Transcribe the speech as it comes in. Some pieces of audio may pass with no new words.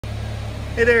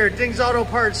Hey there, Ding's Auto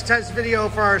Parts test video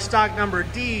for our stock number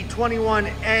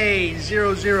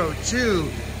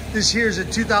D21A002. This here's a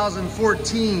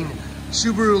 2014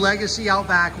 Subaru Legacy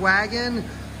Outback wagon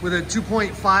with a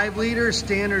 2.5 liter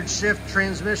standard shift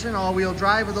transmission, all-wheel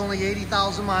drive with only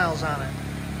 80,000 miles on it.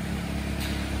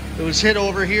 It was hit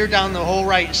over here down the whole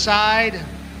right side.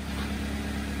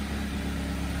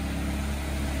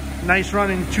 Nice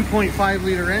running 2.5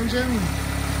 liter engine.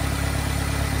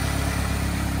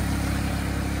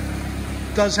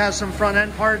 Does have some front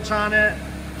end parts on it.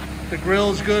 The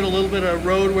grill's good, a little bit of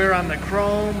road wear on the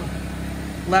chrome.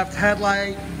 Left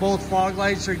headlight, both fog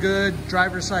lights are good.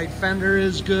 Driver's side fender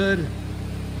is good.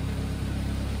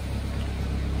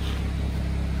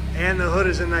 And the hood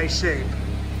is in nice shape.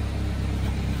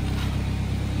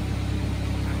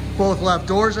 Both left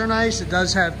doors are nice. It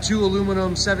does have two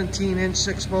aluminum 17-inch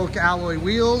 6-spoke alloy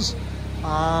wheels.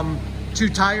 Two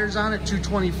tires on it,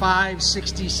 225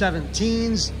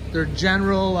 60/17s. They're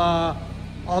general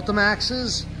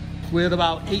Ultimaxes with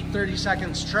about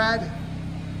 8/32 tread.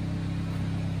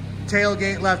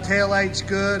 Tailgate left taillight's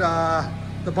good.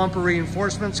 The bumper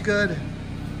reinforcement's good.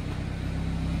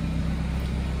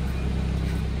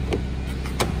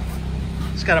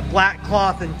 It's got a black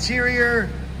cloth interior.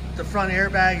 The front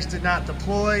airbags did not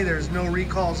deploy. There's no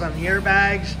recalls on the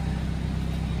airbags.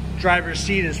 Driver's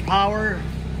seat is power.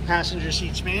 Passenger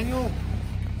seat's manual.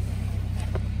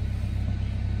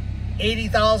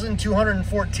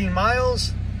 80,214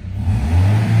 miles.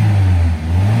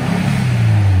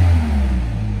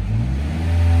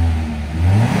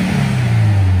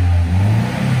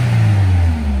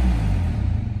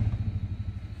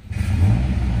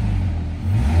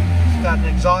 It's got an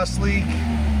exhaust leak,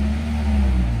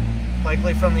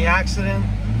 likely from the accident.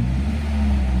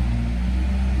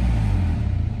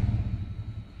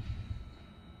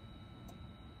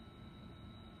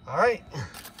 All right,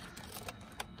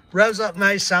 revs up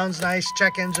nice, sounds nice,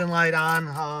 check engine light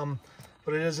on,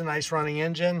 but it is a nice running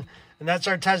engine. And that's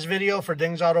our test video for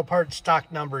Ding's Auto Parts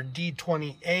stock number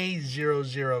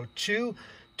D20A002,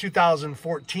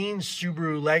 2014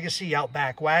 Subaru Legacy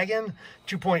Outback wagon,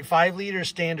 2.5 liter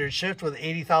standard shift with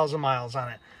 80,000 miles on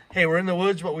it. Hey, we're in the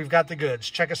woods, but we've got the goods.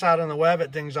 Check us out on the web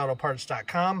at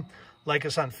dingsautoparts.com. Like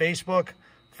us on Facebook.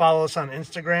 Follow us on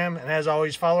Instagram, and as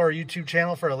always, follow our YouTube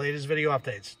channel for our latest video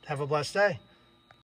updates. Have a blessed day.